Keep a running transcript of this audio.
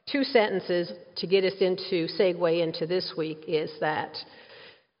two sentences to get us segue into this week is that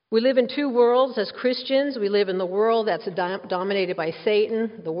we live in two worlds as Christians. We live in the world that's dominated by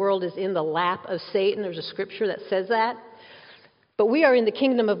Satan. The world is in the lap of Satan. There's a scripture that says that. But we are in the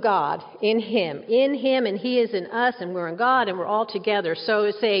kingdom of God, in Him, and He is in us, and we're in God, and we're all together. So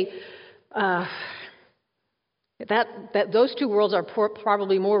those two worlds are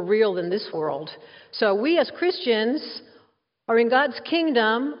probably more real than this world. So we as Christians are in God's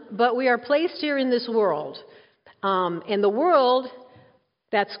kingdom, but we are placed here in this world. And the world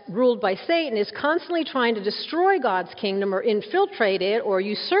that's ruled by Satan is constantly trying to destroy God's kingdom or infiltrate it or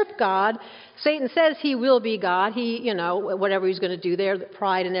usurp God. Satan says he will be God. Whatever he's going to do there, the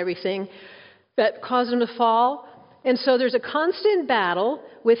pride and everything that caused him to fall. And so there's a constant battle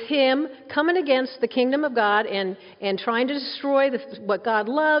with him coming against the kingdom of God and trying to destroy what God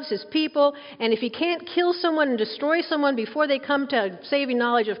loves, His people. And if he can't kill someone and destroy someone before they come to saving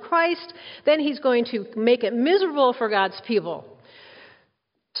knowledge of Christ, then he's going to make it miserable for God's people.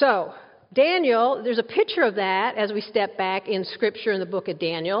 So, Daniel, there's a picture of that as we step back in Scripture in the book of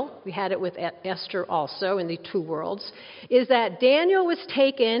Daniel. We had it with Esther also in the two worlds. Is that Daniel was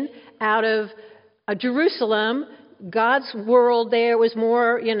taken out of Jerusalem. God's world there was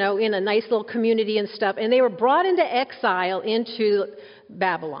more, in a nice little community and stuff. And they were brought into exile into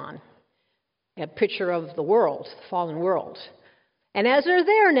Babylon. A picture of the world, the fallen world. And as they're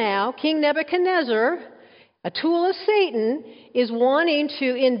there now, King Nebuchadnezzar, a tool of Satan, is wanting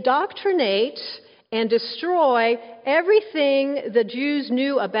to indoctrinate and destroy everything the Jews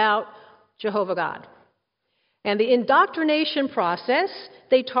knew about Jehovah God. And the indoctrination process,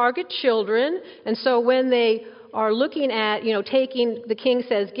 they target children. And so when they are looking at, the king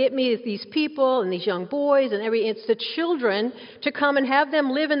says, get me these people and these young boys and it's the children to come and have them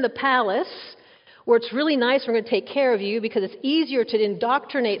live in the palace where it's really nice, we're going to take care of you, because it's easier to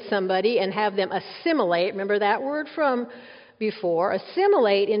indoctrinate somebody and have them assimilate. Remember that word from before?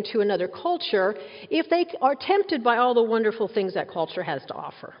 Assimilate into another culture if they are tempted by all the wonderful things that culture has to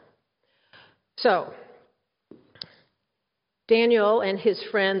offer. So, Daniel and his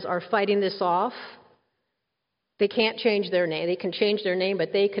friends are fighting this off. They can't change their name. They can change their name,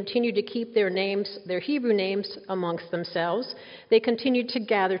 but they continue to keep their names, their Hebrew names, amongst themselves. They continue to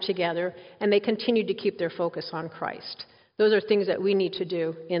gather together, and they continue to keep their focus on Christ. Those are things that we need to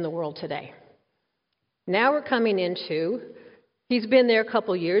do in the world today. Now we're coming into, he's been there a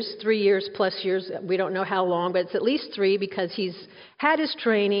couple years, 3 years plus years. We don't know how long, but it's at least 3 because he's had his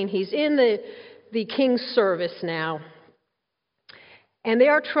training. He's in the king's service now. And they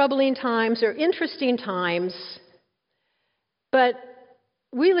are troubling times. They're interesting times. But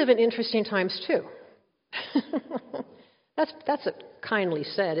we live in interesting times too. That's kindly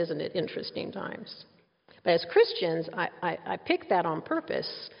said, isn't it? Interesting times. But as Christians, I pick that on purpose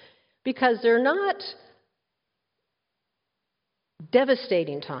because they're not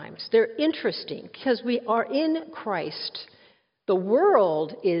devastating times. They're interesting because we are in Christ. The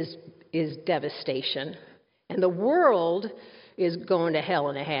world is devastation, and the world is going to hell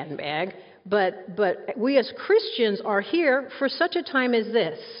in a handbag. But we as Christians are here for such a time as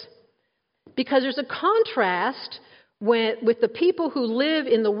this. Because there's a contrast with the people who live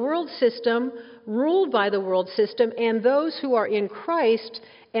in the world system, ruled by the world system, and those who are in Christ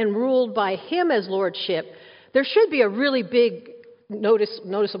and ruled by Him as Lordship. There should be a really big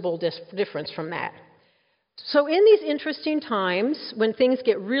noticeable difference from that. So in these interesting times, when things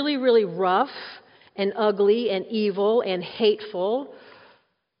get really, really rough and ugly and evil and hateful,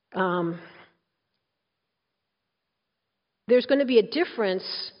 there's going to be a difference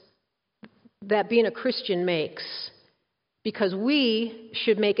that being a Christian makes, because we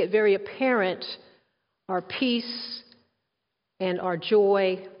should make it very apparent our peace and our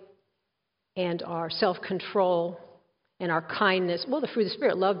joy and our self-control and our kindness. Well, the fruit of the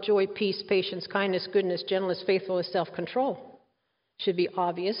Spirit, love, joy, peace, patience, kindness, goodness, gentleness, faithfulness, self-control, should be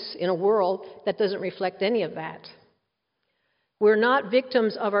obvious in a world that doesn't reflect any of that. We're not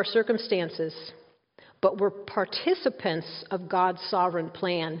victims of our circumstances, but we're participants of God's sovereign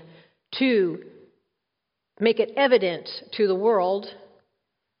plan to make it evident to the world,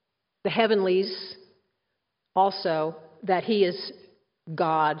 the heavenlies, also, that He is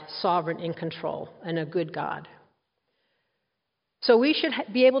God, sovereign in control, and a good God. So we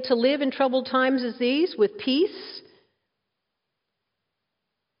should be able to live in troubled times as these with peace,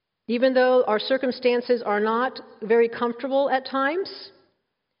 even though our circumstances are not very comfortable at times.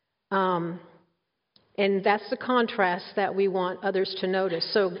 And that's the contrast that we want others to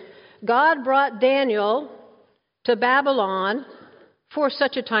notice. So God brought Daniel to Babylon for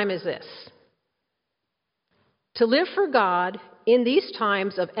such a time as this. To live for God in these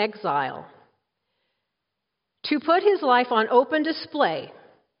times of exile, to put his life on open display,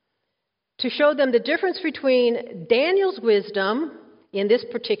 to show them the difference between Daniel's wisdom in this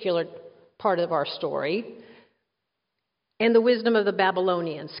particular part of our story and the wisdom of the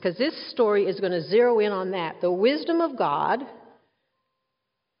Babylonians, because this story is going to zero in on that. The wisdom of God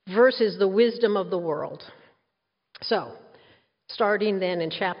versus the wisdom of the world. So, starting then in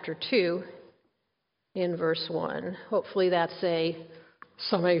chapter 2, in verse 1. Hopefully that's a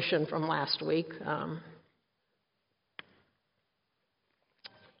summation from last week.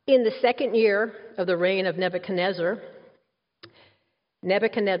 In the second year of the reign of Nebuchadnezzar,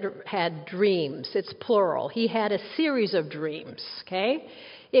 Nebuchadnezzar had dreams. It's plural. He had a series of dreams, okay?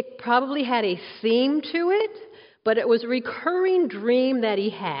 It probably had a theme to it, but it was a recurring dream that he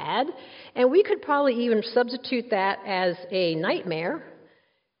had, and we could probably even substitute that as a nightmare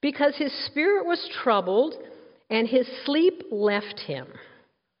because his spirit was troubled and his sleep left him.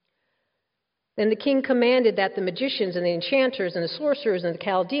 Then the king commanded that the magicians and the enchanters and the sorcerers and the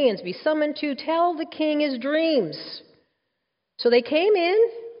Chaldeans be summoned to tell the king his dreams. So they came in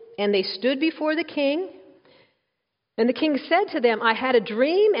and they stood before the king. And the king said to them, I had a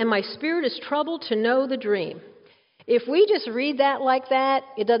dream and my spirit is troubled to know the dream. If we just read that like that,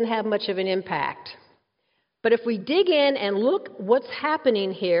 it doesn't have much of an impact. But if we dig in and look what's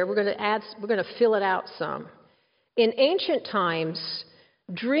happening here, we're going to fill it out some. In ancient times,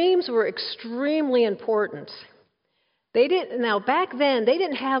 dreams were extremely important. Now back then, they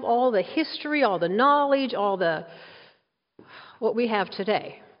didn't have all the history, all the knowledge, what we have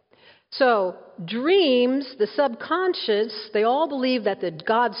today. So dreams, the subconscious, they all believed that the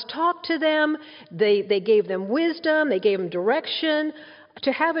gods talked to them, they gave them wisdom, they gave them direction.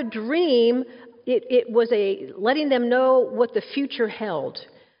 To have a dream, it was letting them know what the future held.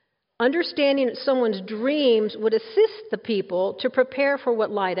 Understanding someone's dreams would assist the people to prepare for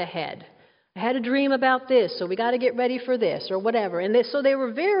what lied ahead. I had a dream about this, so we got to get ready for this, or whatever. And so they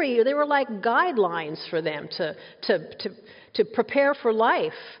were like guidelines for them to prepare for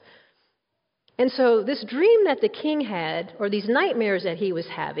life. And so this dream that the king had, or these nightmares that he was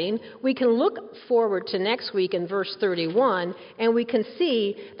having, we can look forward to next week in verse 31, and we can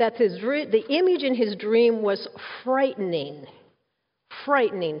see that the image in his dream was frightening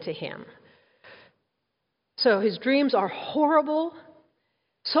to him. So his dreams are horrible,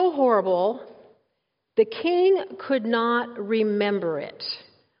 so horrible, the king could not remember it.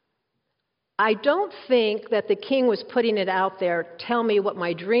 I don't think that the king was putting it out there, tell me what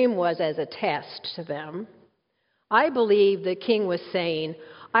my dream was as a test to them. I believe the king was saying,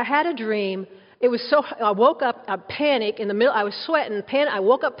 I had a dream. I woke up, I panicked in the middle, I was sweating, I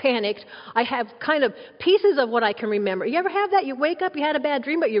woke up panicked. I have kind of pieces of what I can remember. You ever have that? You wake up, you had a bad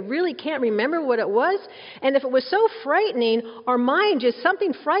dream, but you really can't remember what it was? And if it was so frightening, our mind just,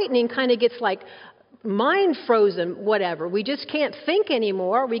 something frightening kind of gets like mind frozen, whatever. We just can't think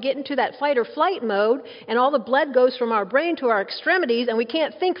anymore. We get into that fight or flight mode, and all the blood goes from our brain to our extremities, and we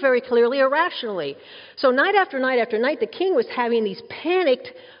can't think very clearly or rationally. So night after night after night, the king was having these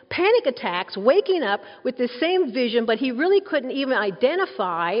panic attacks, waking up with the same vision, but he really couldn't even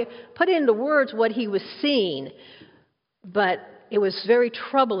identify, put into words what he was seeing. But it was very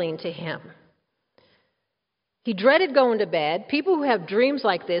troubling to him. He dreaded going to bed. People who have dreams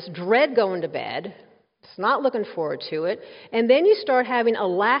like this dread going to bed. It's not looking forward to it. And then you start having a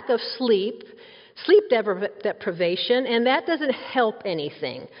lack of sleep deprivation, and that doesn't help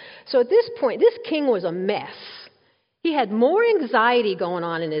anything. So at this point, this king was a mess. He had more anxiety going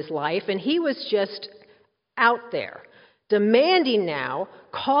on in his life, and he was just out there, demanding now,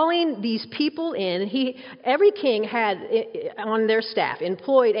 calling these people in. Every king had on their staff,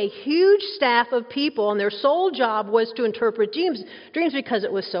 employed a huge staff of people, and their sole job was to interpret dreams because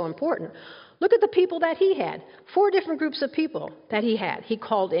it was so important. Look at the people that he had. 4 different groups of people that he had. He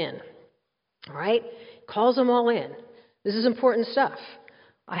called in. All right? Calls them all in. This is important stuff.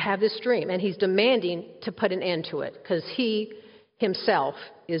 I have this dream. And he's demanding to put an end to it because he himself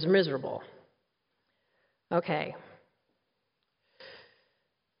is miserable. Okay.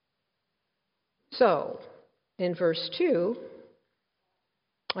 So, in verse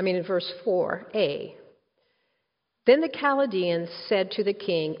 4a, then the Chaldeans said to the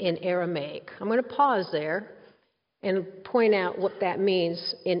king in Aramaic. I'm going to pause there and point out what that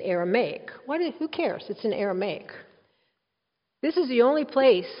means in Aramaic. Who cares? It's in Aramaic. This is the only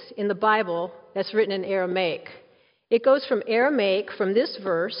place in the Bible that's written in Aramaic. It goes from Aramaic, from this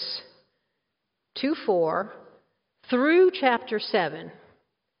verse, 2:4, through chapter 7.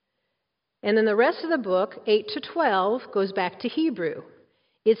 And then the rest of the book, 8 to 12, goes back to Hebrew.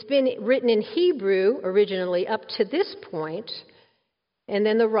 It's been written in Hebrew originally up to this point, And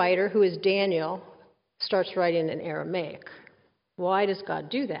then the writer, who is Daniel, starts writing in Aramaic. Why does God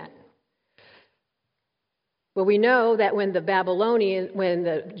do that? Well, we know that when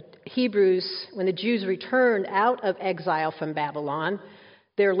the Jews returned out of exile from Babylon,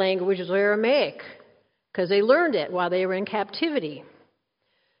 their language was Aramaic, because they learned it while they were in captivity.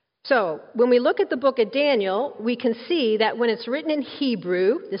 So, when we look at the book of Daniel, we can see that when it's written in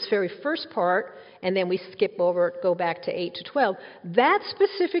Hebrew, this very first part, and then we go back to 8 to 12, that's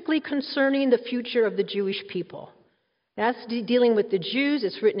specifically concerning the future of the Jewish people. That's dealing with the Jews.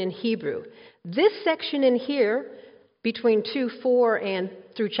 It's written in Hebrew. This section in here, between 2:4 and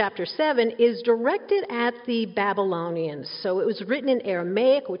through chapter 7, is directed at the Babylonians. So it was written in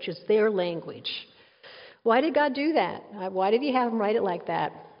Aramaic, which is their language. Why did God do that? Why did he have them write it like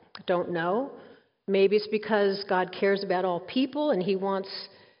that? Don't know. Maybe it's because God cares about all people and he wants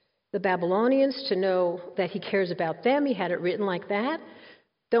the Babylonians to know that he cares about them. He had it written like that.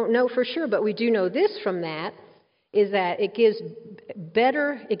 Don't know for sure, but we do know this from that, is that it gives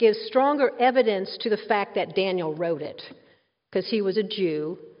stronger evidence to the fact that Daniel wrote it, because he was a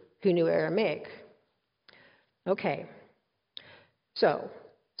Jew who knew Aramaic. Okay. So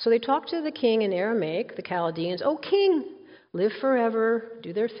they talked to the king in Aramaic, the Chaldeans. "O king, live forever,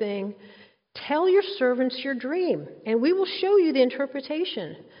 do their thing. Tell your servants your dream, and we will show you the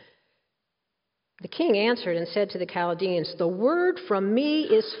interpretation." The king answered and said to the Chaldeans, "The word from me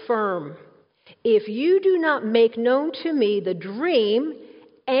is firm. If you do not make known to me the dream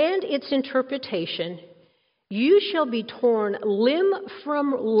and its interpretation, you shall be torn limb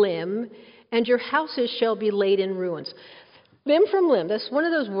from limb, and your houses shall be laid in ruins." Limb from limb, that's one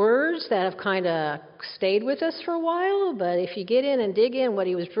of those words that have kind of stayed with us for a while, but if you get in and dig in what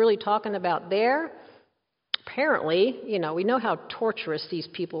he was really talking about there, apparently, we know how torturous these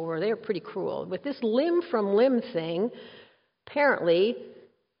people were. They were pretty cruel. With this limb from limb thing, apparently,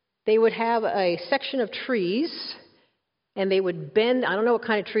 they would have a section of trees, and they would bend. I don't know what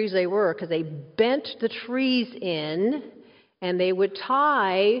kind of trees they were, because they bent the trees in, and they would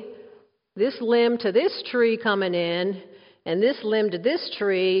tie this limb to this tree coming in, and this limb to this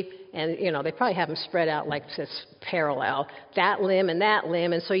tree, and, they probably have them spread out like this parallel, that limb,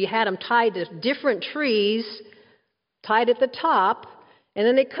 and so you had them tied to different trees, tied at the top, and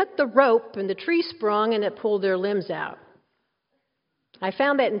then they cut the rope, and the tree sprung, and it pulled their limbs out. I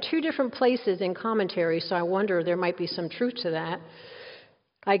found that in 2 different places in commentary, so I wonder there might be some truth to that.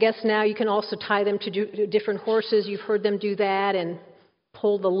 I guess now you can also tie them to different horses. You've heard them do that and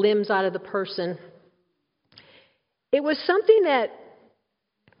pull the limbs out of the person. It was something that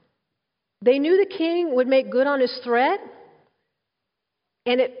they knew the king would make good on his threat,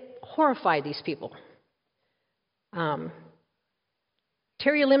 and it horrified these people.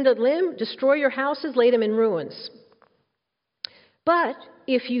 Tear your limb to limb, destroy your houses, lay them in ruins. But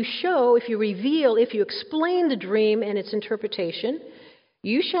if you reveal, if you explain the dream and its interpretation,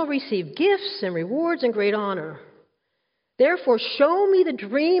 you shall receive gifts and rewards and great honor. Therefore, show me the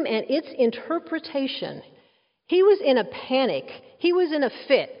dream and its interpretation. He was in a panic. He was in a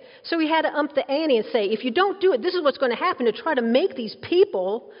fit. So he had to ump the ante and say, if you don't do it, this is what's going to happen, to try to make these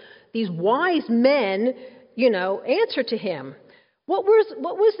people, these wise men, answer to him. What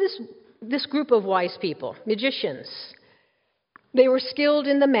was this group of wise people? Magicians. They were skilled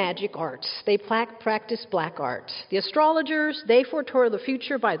in the magic arts. They practiced black art. The astrologers, they foretold the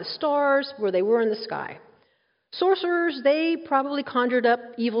future by the stars where they were in the sky. Sorcerers, they probably conjured up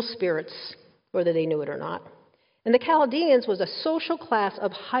evil spirits, whether they knew it or not. And the Chaldeans was a social class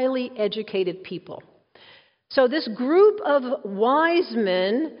of highly educated people. So this group of wise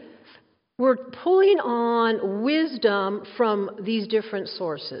men were pulling on wisdom from these different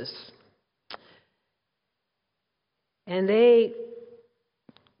sources. And they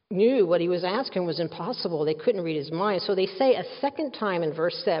knew what he was asking was impossible. They couldn't read his mind. So they say a second time in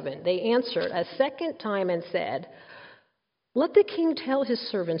verse 7, they answered a second time and said, "Let the king tell his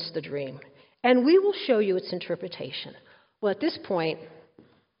servants the dream, and we will show you its interpretation." Well, at this point,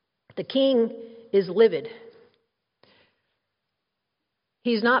 the king is livid.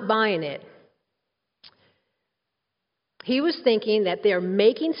 He's not buying it. He was thinking that they're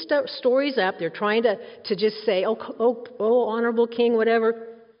making stories up. They're trying to just say, oh, honorable king, whatever.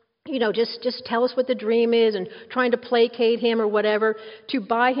 Just tell us what the dream is, and trying to placate him or whatever to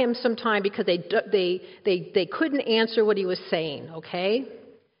buy him some time, because they couldn't answer what he was saying, okay?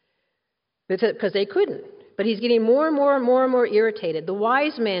 Because they couldn't. But he's getting more and more irritated. The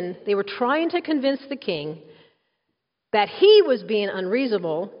wise men, they were trying to convince the king that he was being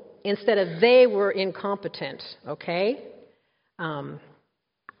unreasonable instead of they were incompetent, okay?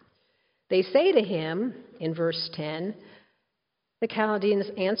 They say to him in verse 10, The Chaldeans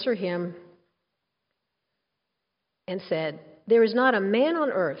answer him and said, "There is not a man on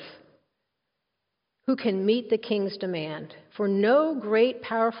earth who can meet the king's demand, for no great,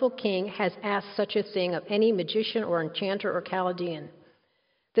 powerful king has asked such a thing of any magician or enchanter or Chaldean.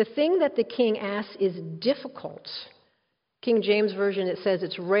 The thing that the king asks is difficult." King James Version, it says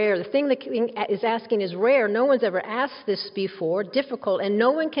it's rare. The thing the king is asking is rare. No one's ever asked this before, difficult, and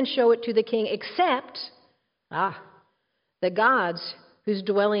no one can show it to the king except, the gods whose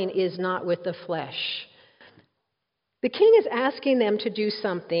dwelling is not with the flesh. The king is asking them to do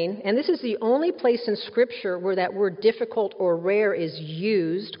something, and this is the only place in Scripture where that word difficult or rare is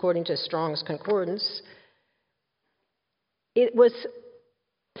used, according to Strong's Concordance. It was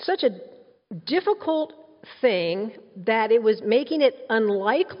such a difficult thing that it was making it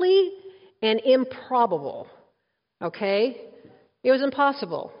unlikely and improbable. Okay? It was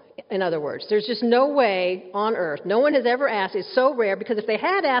impossible, in other words. There's just no way on earth. No one has ever asked. It's so rare, because if they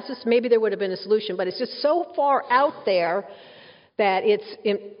had asked us, maybe there would have been a solution. But it's just so far out there that it's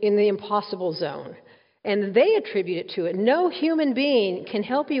in the impossible zone. And they attribute it to it. No human being can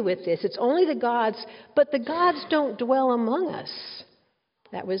help you with this. It's only the gods, but the gods don't dwell among us.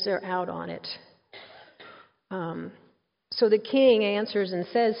 That was their out on it. So the king answers and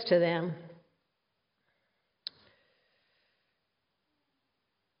says to them,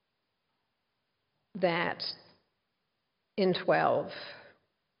 that in 12,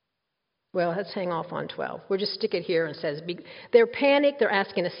 well, let's hang off on 12. We'll just stick it here and says, they're panicked, they're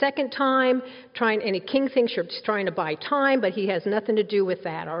asking a second time, and the king thinks you're trying to buy time, but he has nothing to do with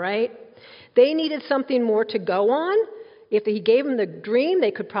that, all right? They needed something more to go on. If he gave them the dream,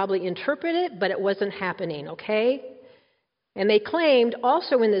 they could probably interpret it, but it wasn't happening, okay? And they claimed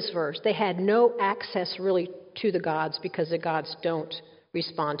also in this verse they had no access really to the gods because the gods don't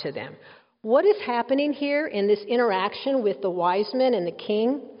respond to them. What is happening here in this interaction with the wise men and the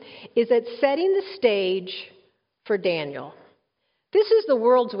king is that setting the stage for Daniel. This is the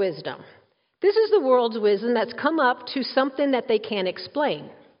world's wisdom. This is the world's wisdom that's come up to something that they can't explain.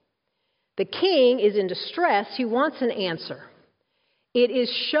 The king is in distress. He wants an answer. It is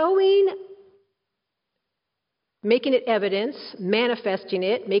showing, making it evidence, manifesting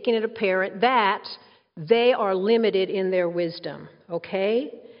it, making it apparent that they are limited in their wisdom,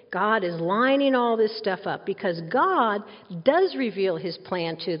 okay? God is lining all this stuff up because God does reveal his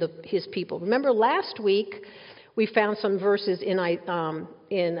plan to his people. Remember last week we found some verses in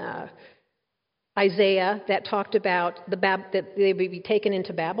Isaiah that talked about that they would be taken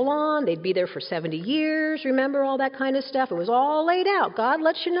into Babylon. They'd be there for 70 years. Remember all that kind of stuff? It was all laid out. God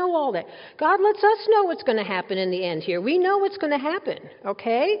lets you know all that. God lets us know what's going to happen in the end here. We know what's going to happen,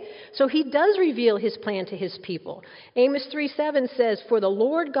 okay? So he does reveal his plan to his people. Amos 3:7 says, "For the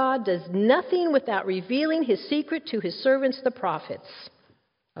Lord God does nothing without revealing his secret to his servants, the prophets."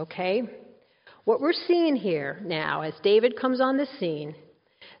 Okay? What we're seeing here now, as David comes on the scene,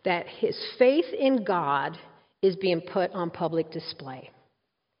 that his faith in God is being put on public display.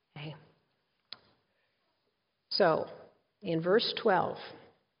 Okay? So, in verse 12,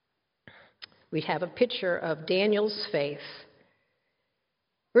 we have a picture of Daniel's faith.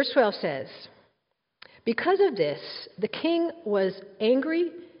 Verse 12 says, "Because of this, the king was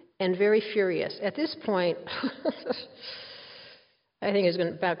angry and very furious." At this point, I think he's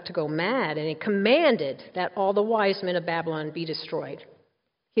about to go mad, and he commanded that all the wise men of Babylon be destroyed.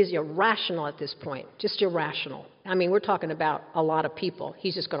 He's irrational at this point, just irrational. I mean, we're talking about a lot of people.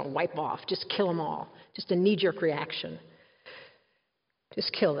 He's just going to wipe off, just kill them all. Just a knee-jerk reaction.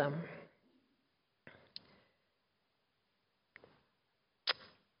 Just kill them.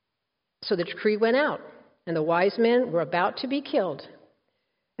 So the decree went out, and the wise men were about to be killed.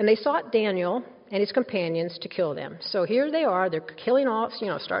 And they sought Daniel and his companions to kill them. So here they are. They're killing off,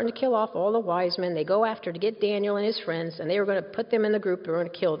 starting to kill off all the wise men. They go after to get Daniel and his friends, and they were going to put them in the group. They were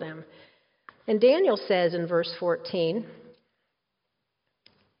going to kill them. And Daniel says in verse 14,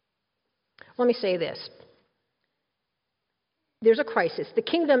 let me say this. There's a crisis. The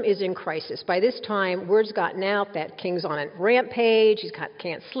kingdom is in crisis. By this time, word's gotten out that king's on a rampage. He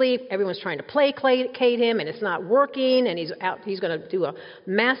can't sleep. Everyone's trying to placate him, and it's not working. And he's going to do a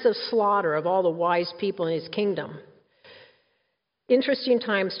massive slaughter of all the wise people in his kingdom. Interesting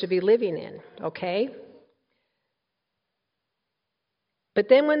times to be living in, okay? But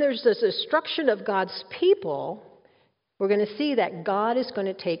then when there's this destruction of God's people, we're going to see that God is going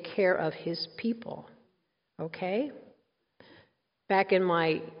to take care of his people, okay? Back in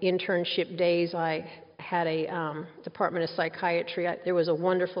my internship days, I had a Department of Psychiatry. There was a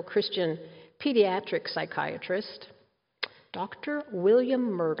wonderful Christian pediatric psychiatrist, Dr. William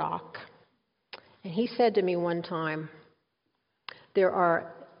Murdoch. And he said to me one time,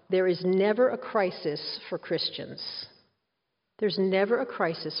 There is never a crisis for Christians. There's never a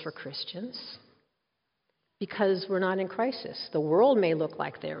crisis for Christians because we're not in crisis. The world may look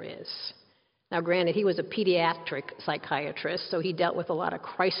like there is. Now, granted, he was a pediatric psychiatrist, so he dealt with a lot of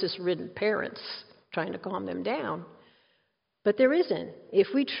crisis-ridden parents trying to calm them down. But there isn't. If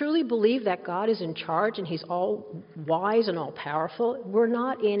we truly believe that God is in charge and he's all wise and all powerful, we're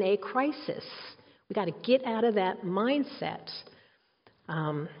not in a crisis. We've got to get out of that mindset.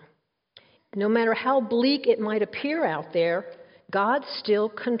 No matter how bleak it might appear out there, God still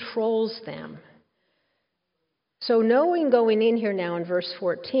controls them. So knowing going in here now in verse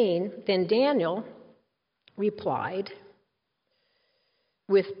 14, then Daniel replied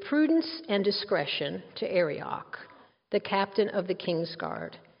with prudence and discretion to Arioch, the captain of the king's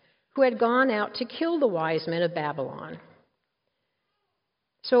guard, who had gone out to kill the wise men of Babylon.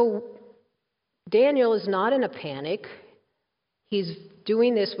 So Daniel is not in a panic. He's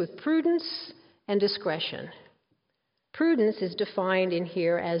doing this with prudence and discretion. Prudence is defined in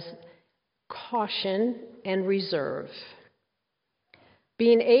here as caution and reserve.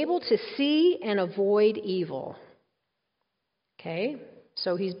 Being able to see and avoid evil. Okay?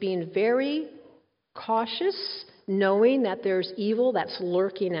 So he's being very cautious, knowing that there's evil that's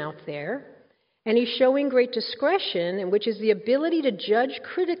lurking out there. And he's showing great discretion, which is the ability to judge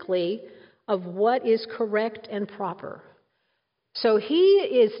critically of what is correct and proper. So he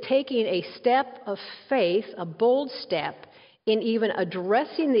is taking a step of faith, a bold step, in even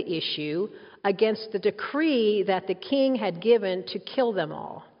addressing the issue against the decree that the king had given to kill them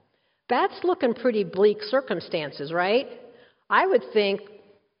all. That's looking pretty bleak circumstances, right? I would think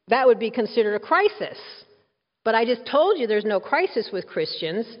that would be considered a crisis. But I just told you there's no crisis with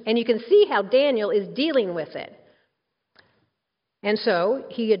Christians, and you can see how Daniel is dealing with it. And so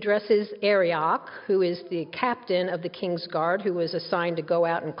he addresses Arioch, who is the captain of the king's guard, who was assigned to go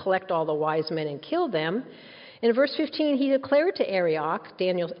out and collect all the wise men and kill them. In verse 15, he declared to Arioch,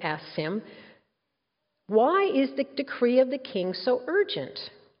 Daniel asks him, why is the decree of the king so urgent?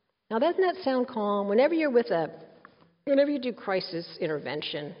 Now, doesn't that sound calm? Whenever you do crisis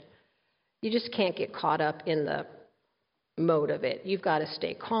intervention, you just can't get caught up in the mode of it. You've got to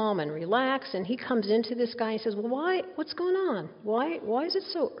stay calm and relax. And he comes into this guy and says, well, why? What's going on? Why is it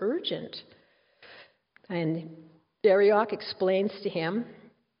so urgent? And Arioch explains to him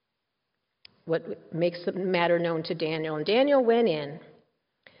what makes the matter known to Daniel. And Daniel went in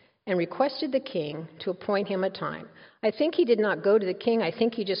and requested the king to appoint him a time. I think he did not go to the king. I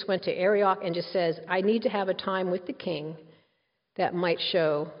think he just went to Arioch and just says, I need to have a time with the king that I might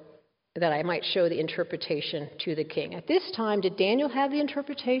show the interpretation to the king. At this time, did Daniel have the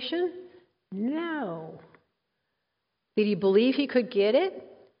interpretation? No. Did he believe he could get it?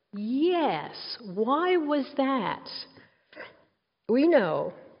 Yes. Why was that? We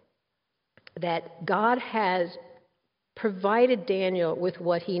know that God has provided Daniel with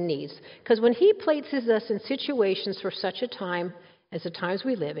what he needs. Because when he places us in situations for such a time as the times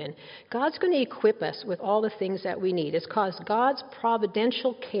we live in, God's going to equip us with all the things that we need. It's caused God's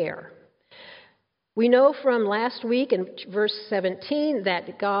providential care. We know from last week in verse 17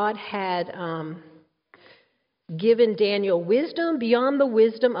 that God had given Daniel wisdom beyond the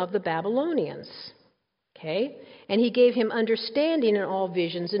wisdom of the Babylonians. Okay? And he gave him understanding in all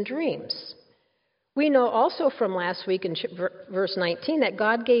visions and dreams. We know also from last week in verse 19 that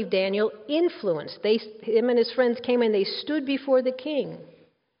God gave Daniel influence. Him and his friends came and they stood before the king.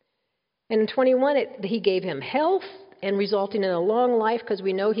 And in 21, he gave him health and resulting in a long life, because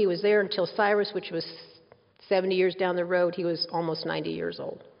we know he was there until Cyrus, which was 70 years down the road. He was almost 90 years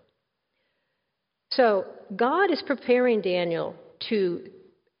old. So God is preparing Daniel to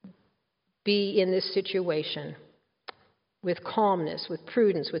be in this situation with calmness, with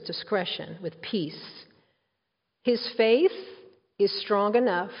prudence, with discretion, with peace. His faith is strong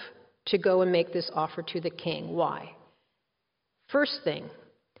enough to go and make this offer to the king. Why? First thing,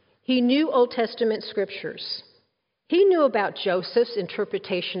 he knew Old Testament scriptures. He knew about Joseph's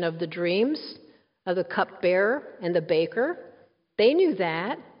interpretation of the dreams of the cupbearer and the baker. They knew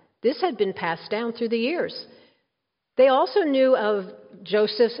that. This had been passed down through the years. They also knew of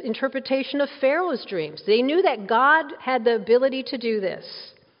Joseph's interpretation of Pharaoh's dreams. They knew that God had the ability to do this.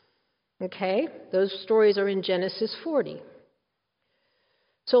 Okay? Those stories are in Genesis 40.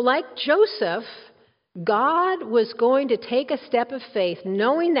 So like Joseph, God was going to take a step of faith,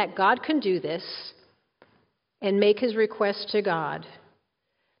 knowing that God can do this, and make his request to God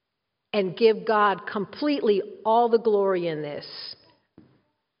and give God completely all the glory in this.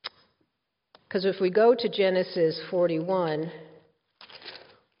 Because if we go to Genesis 41,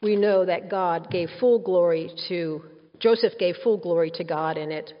 we know that God gave full glory to Joseph gave full glory to God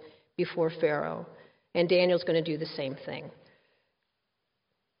in it before Pharaoh. And Daniel's going to do the same thing.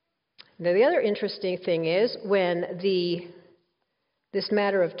 Now, the other interesting thing is when this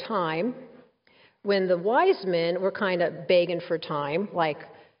matter of time, when the wise men were kind of begging for time, like,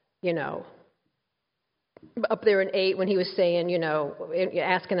 up there in 8 when he was saying,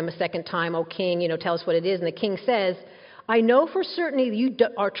 asking him a second time, "Oh, king, tell us what it is." And the king says, "I know for certainty you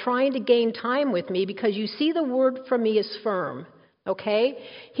are trying to gain time with me because you see the word from me is firm." Okay?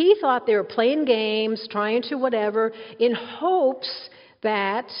 He thought they were playing games, trying to whatever, in hopes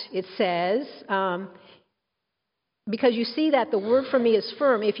that, it says, because you see that the word from me is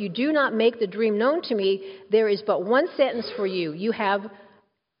firm, if you do not make the dream known to me, there is but one sentence for you. You have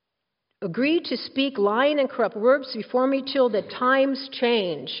agreed to speak lying and corrupt words before me till the times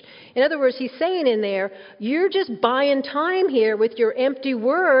change. In other words, he's saying in there, you're just buying time here with your empty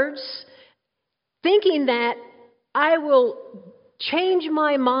words, thinking that I will change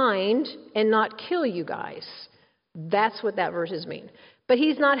my mind and not kill you guys. That's what that verses mean. But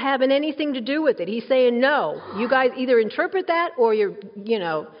he's not having anything to do with it. He's saying, no, you guys either interpret that or you're,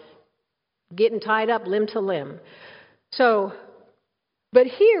 getting tied up limb to limb. So, but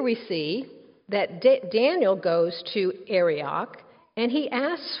here we see that Daniel goes to Arioch and he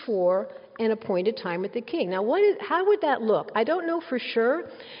asks for an appointed time with the king. Now, how would that look? I don't know for sure,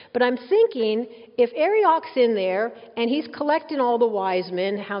 but I'm thinking if Arioch's in there and he's collecting all the wise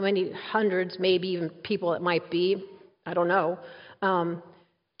men, how many hundreds, maybe even people it might be, I don't know,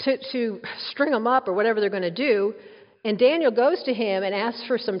 to string them up or whatever they're going to do, and Daniel goes to him and asks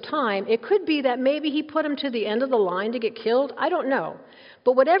for some time, it could be that maybe he put him to the end of the line to get killed. I don't know.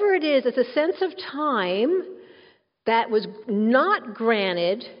 But whatever it is, it's a sense of time that was not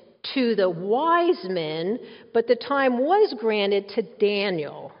granted to the wise men, but the time was granted to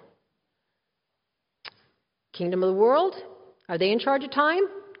Daniel. Kingdom of the world, are they in charge of time?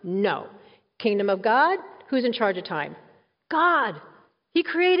 No. Kingdom of God, who's in charge of time? God. He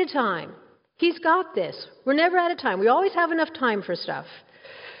created time. He's got this. We're never out of time. We always have enough time for stuff.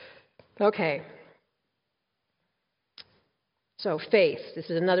 Okay. So faith, this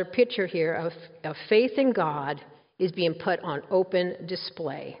is another picture here of faith in God is being put on open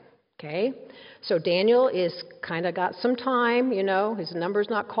display. Okay? So Daniel is kind of got some time, his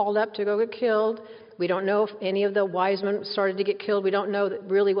number's not called up to go get killed. We don't know if any of the wise men started to get killed. We don't know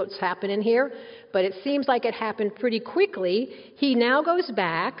really what's happening here. But it seems like it happened pretty quickly. He now goes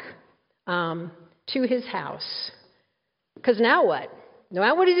back to his house. Because now what?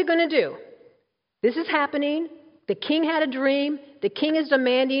 Now what is he going to do? This is happening. The king had a dream. The king is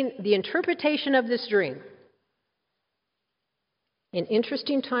demanding the interpretation of this dream. In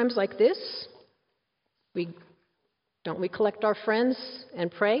interesting times like this, don't we collect our friends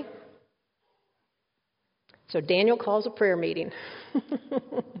and pray? So Daniel calls a prayer meeting.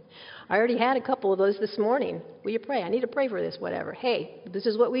 I already had a couple of those this morning. Will you pray? I need to pray for this, whatever. Hey, this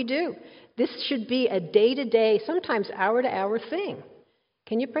is what we do. This should be a day-to-day, sometimes hour-to-hour thing.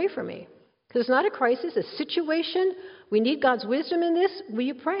 Can you pray for me? Because it's not a crisis, a situation. We need God's wisdom in this. Will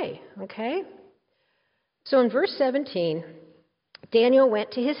you pray? Okay? So in verse 17, Daniel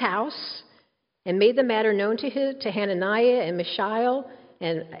went to his house and made the matter known to Hananiah and Mishael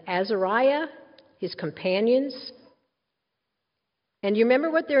and Azariah, his companions. And you remember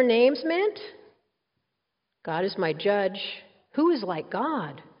what their names meant? God is my judge. Who is like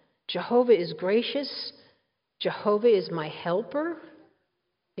God? Jehovah is gracious. Jehovah is my helper.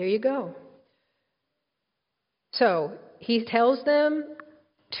 There you go. So he tells them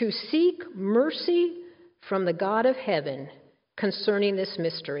to seek mercy from the God of heaven concerning this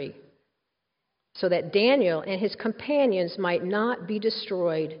mystery, so that Daniel and his companions might not be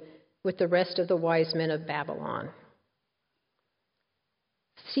destroyed with the rest of the wise men of Babylon.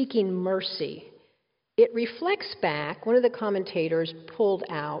 Seeking mercy. It reflects back, one of the commentators pulled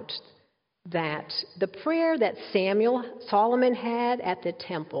out that the prayer that Solomon had at the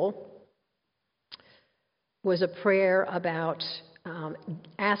temple was a prayer about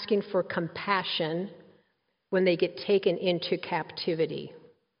asking for compassion when they get taken into captivity.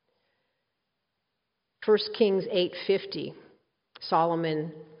 1 Kings 8:50,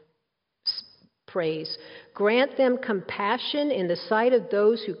 Solomon prays, "Grant them compassion in the sight of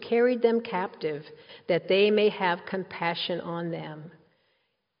those who carried them captive, that they may have compassion on them."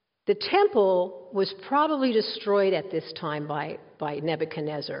 The temple was probably destroyed at this time by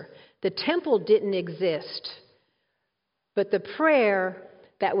Nebuchadnezzar. The temple didn't exist. But the prayer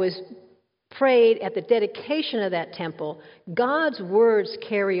that was prayed at the dedication of that temple, God's words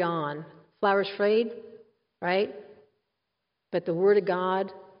carry on. Flowers fade, right? But the word of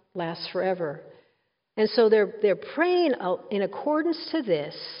God lasts forever. And so they're praying in accordance to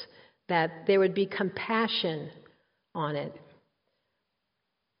this, that there would be compassion on it.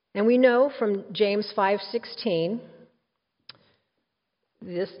 And we know from James 5:16,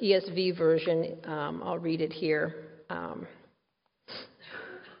 this ESV version, I'll read it here,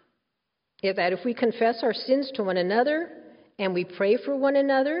 that if we confess our sins to one another and we pray for one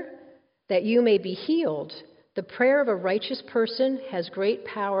another, that you may be healed, the prayer of a righteous person has great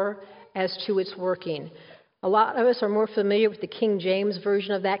power as to its working. A lot of us are more familiar with the King James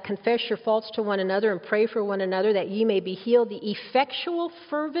version of that. Confess your faults to one another and pray for one another that ye may be healed. The effectual,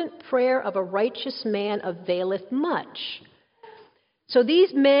 fervent prayer of a righteous man availeth much. So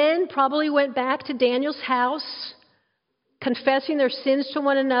these men probably went back to Daniel's house, confessing their sins to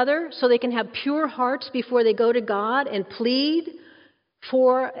one another so they can have pure hearts before they go to God and plead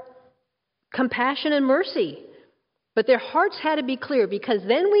for compassion and mercy. But their hearts had to be clear, because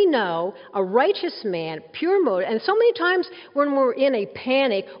then we know a righteous man, pure motive. And so many times when we're in a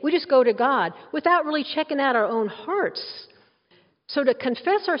panic, we just go to God without really checking out our own hearts. So to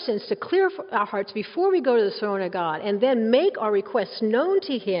confess our sins, to clear our hearts before we go to the throne of God, and then make our requests known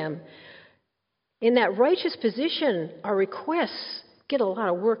to Him, in that righteous position, our requests get a lot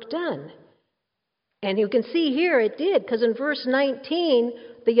of work done. And you can see here it did, because in verse 19,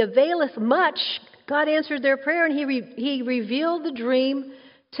 the availeth much, God answered their prayer, and he revealed the dream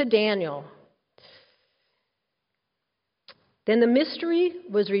to Daniel. Then the mystery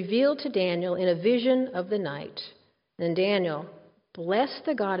was revealed to Daniel in a vision of the night. And Daniel blessed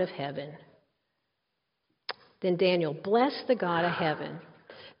the God of heaven. Then Daniel blessed the God of heaven.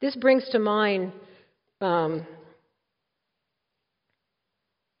 This brings to mind the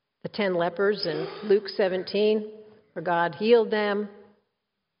 10 lepers in Luke 17, where God healed them.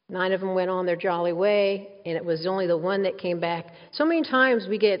 9 of them went on their jolly way, and it was only the one that came back. So many times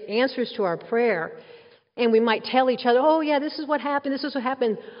we get answers to our prayer, and we might tell each other, oh, yeah, this is what happened, this is what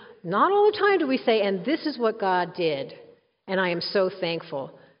happened. Not all the time do we say, and this is what God did, and I am so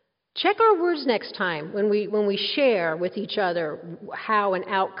thankful. Check our words next time when we share with each other how an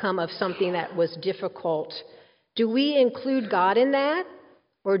outcome of something that was difficult. Do we include God in that,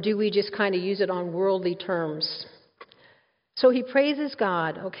 or do we just kind of use it on worldly terms? So he praises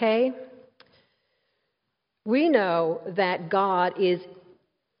God, okay? We know that God is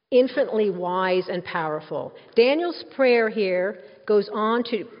infinitely wise and powerful. Daniel's prayer here goes on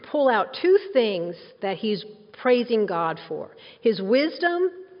to pull out 2 things that he's praising God for: his wisdom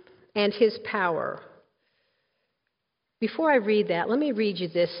and his power. Before I read that, let me read you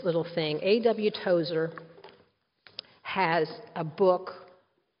this little thing. A.W. Tozer has a book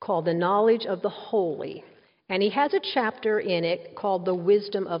called The Knowledge of the Holy. And he has a chapter in it called The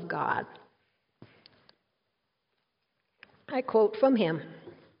Wisdom of God. I quote from him: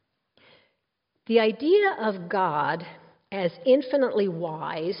 "The idea of God as infinitely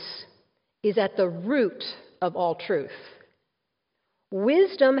wise is at the root of all truth.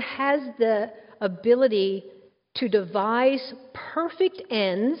 Wisdom has the ability to devise perfect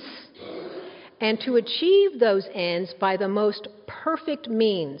ends and to achieve those ends by the most perfect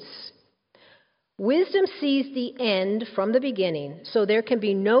means. Wisdom sees the end from the beginning, so there can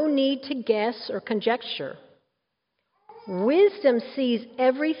be no need to guess or conjecture. Wisdom sees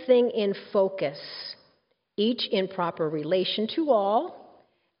everything in focus, each in proper relation to all,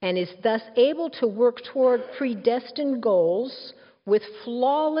 and is thus able to work toward predestined goals with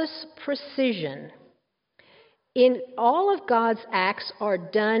flawless precision. In all of God's acts are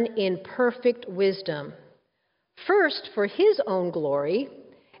done in perfect wisdom, first for his own glory,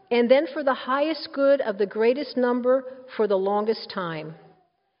 and then for the highest good of the greatest number for the longest time.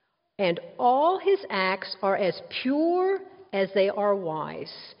 And all his acts are as pure as they are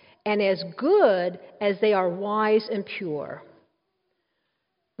wise, and as good as they are wise and pure."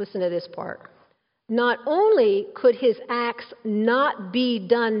 Listen to this part. "Not only could his acts not be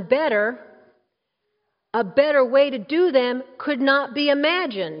done better, a better way to do them could not be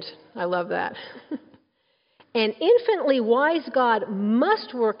imagined." I love that. "An infinitely wise God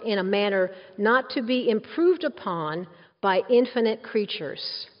must work in a manner not to be improved upon by infinite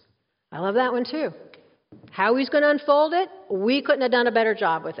creatures." I love that one too. How he's going to unfold it, we couldn't have done a better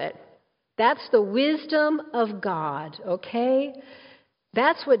job with it. That's the wisdom of God, okay?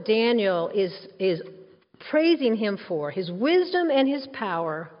 That's what Daniel is praising him for, his wisdom and his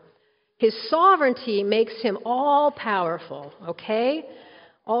power. His sovereignty makes him all-powerful, okay?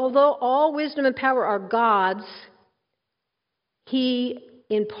 Although all wisdom and power are God's, he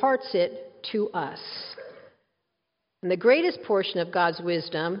imparts it to us. And the greatest portion of God's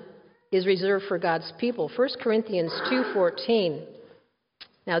wisdom is reserved for God's people. 1 Corinthians 2:14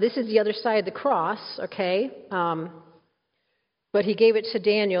 Now, this is the other side of the cross, okay? But he gave it to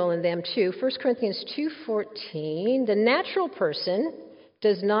Daniel and them too. 1 Corinthians 2:14, the natural person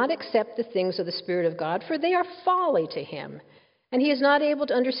does not accept the things of the Spirit of God, for they are folly to him, and he is not able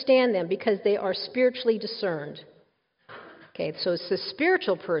to understand them because they are spiritually discerned. Okay, so it's the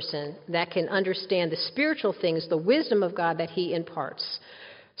spiritual person that can understand the spiritual things, the wisdom of God that he imparts.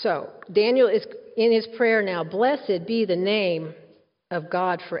 So Daniel is in his prayer now, blessed be the name of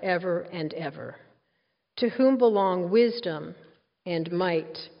God forever and ever, to whom belong wisdom and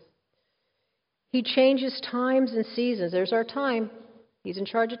might. He changes times and seasons. There's our time. He's in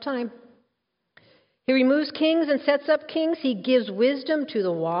charge of time. He removes kings and sets up kings. He gives wisdom to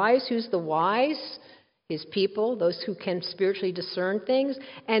the wise. Who's the wise? His people, those who can spiritually discern things,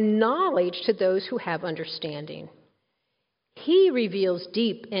 and knowledge to those who have understanding. He reveals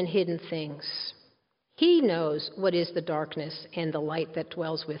deep and hidden things. He knows what is the darkness and the light that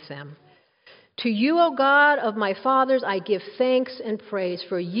dwells with them. To you, O God of my fathers, I give thanks and praise,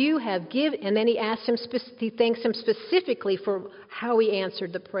 for you have given, and then he thanks him specifically for how he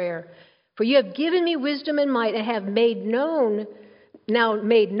answered the prayer. For you have given me wisdom and might, and have made known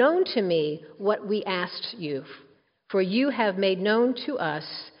to me what we asked you. For you have made known to us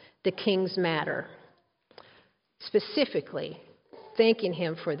the king's matter. Specifically, thanking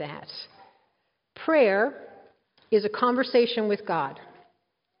him for that. Prayer is a conversation with God.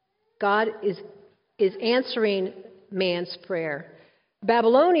 God is answering man's prayer.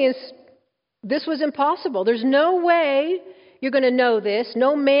 Babylonians, this was impossible. There's no way you're going to know this.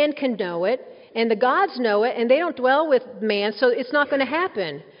 No man can know it. And the gods know it, and they don't dwell with man, so it's not going to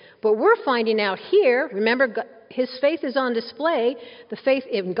happen. But we're finding out here, remember, his faith is on display, the faith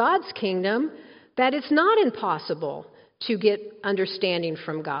in God's kingdom, that it's not impossible to get understanding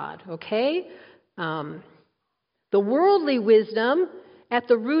from God, okay? The worldly wisdom, at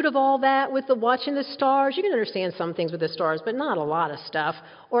the root of all that, with the watching the stars, you can understand some things with the stars, but not a lot of stuff.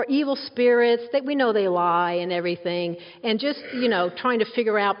 Or evil spirits, that we know they lie and everything, and just, trying to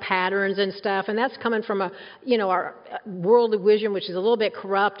figure out patterns and stuff. And that's coming from our worldly vision, which is a little bit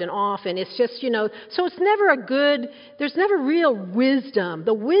corrupt and off, and it's just, so it's never there's never real wisdom.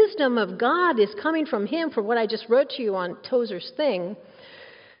 The wisdom of God is coming from him, for what I just wrote to you on Tozer's thing.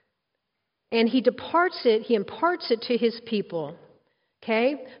 And he imparts it to his people.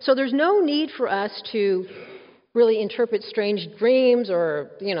 Okay? So there's no need for us to really interpret strange dreams or,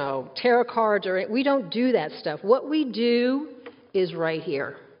 tarot cards. We don't do that stuff. What we do is right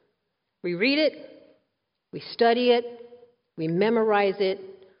here. We read it, we study it, we memorize it,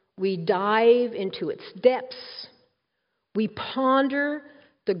 we dive into its depths, we ponder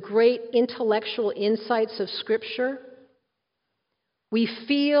the great intellectual insights of Scripture, we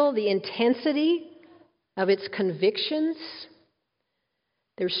feel the intensity of its convictions.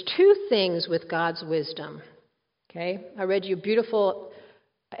 There's two things with God's wisdom, okay? I read you a beautiful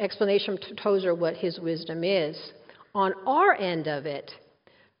explanation from Tozer what his wisdom is. On our end of it,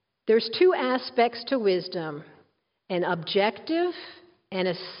 there's two aspects to wisdom, an objective and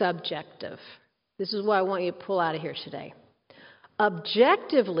a subjective. This is what I want you to pull out of here today.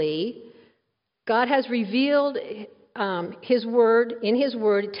 Objectively, God has revealed his word. In his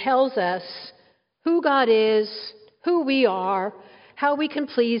word, it tells us who God is, who we are, how we can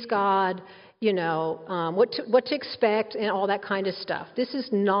please God, what to expect, and all that kind of stuff. This is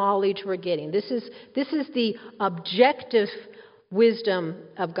knowledge we're getting. This is the objective wisdom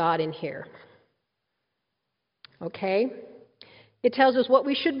of God in here. Okay? It tells us what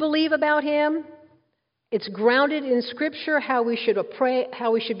we should believe about him. It's grounded in Scripture, how we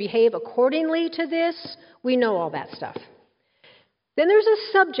should behave accordingly to this. We know all that stuff. Then there's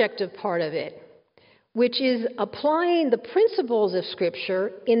a subjective part of it, which is applying the principles of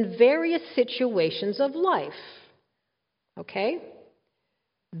Scripture in various situations of life. Okay?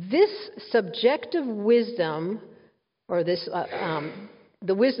 This subjective wisdom, or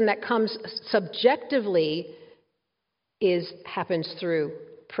the wisdom that comes subjectively, happens through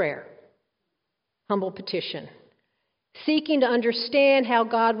prayer, humble petition, seeking to understand how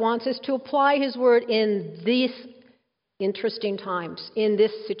God wants us to apply his word in these interesting times, in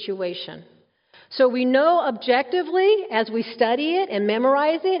this situation. So we know objectively, as we study it and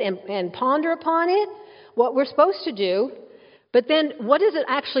memorize it and ponder upon it, what we're supposed to do. But then what does it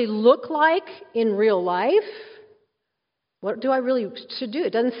actually look like in real life? What do I really should do?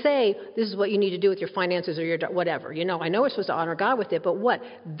 It doesn't say this is what you need to do with your finances or your whatever. I know we're supposed to honor God with it, but what?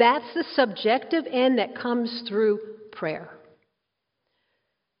 That's the subjective end that comes through prayer.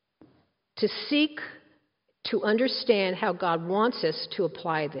 To seek to understand how God wants us to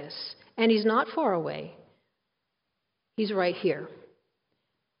apply this. And he's not far away. He's right here.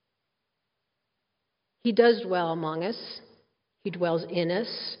 He does dwell among us. He dwells in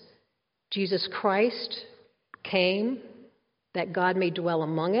us. Jesus Christ came that God may dwell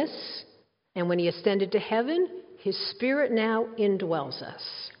among us. And when he ascended to heaven, his Spirit now indwells us.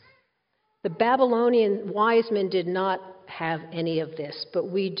 The Babylonian wise men did not have any of this, but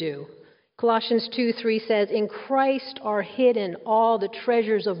we do. Colossians 2:3 says, "In Christ are hidden all the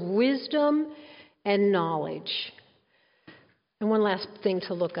treasures of wisdom and knowledge." And one last thing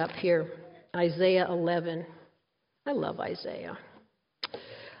to look up here, Isaiah 11. I love Isaiah.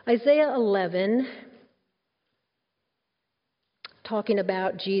 Isaiah 11, talking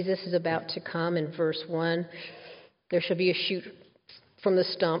about Jesus is about to come in verse 1. There shall be a shoot from the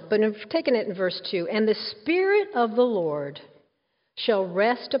stump. But taking it in verse 2, "And the Spirit of the Lord shall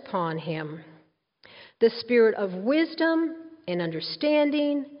rest upon him, the Spirit of wisdom and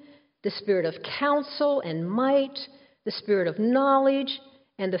understanding, the Spirit of counsel and might, the Spirit of knowledge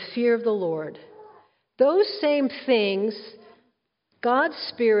and the fear of the Lord." Those same things, God's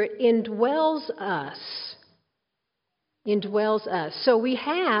Spirit indwells us. Indwells us. So we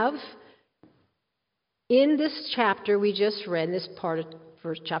have, in this chapter we just read, in this part of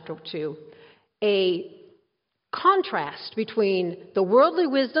chapter 2, a contrast between the worldly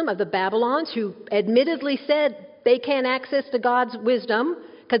wisdom of the Babylons, who admittedly said they can't access to God's wisdom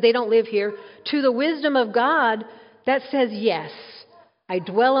because they don't live here, to the wisdom of God that says, yes, I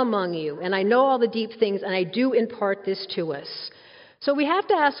dwell among you, and I know all the deep things, and I do impart this to us. So we have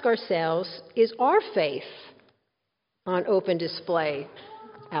to ask ourselves, is our faith on open display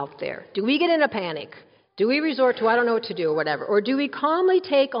out there? Do we get in a panic? Do we resort to, I don't know what to do, or whatever? Or do we calmly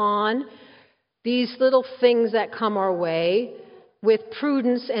take on these little things that come our way with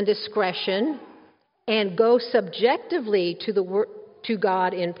prudence and discretion and go subjectively to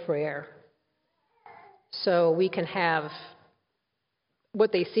God in prayer, so we can have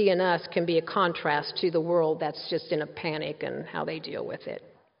what they see in us can be a contrast to the world that's just in a panic and how they deal with it?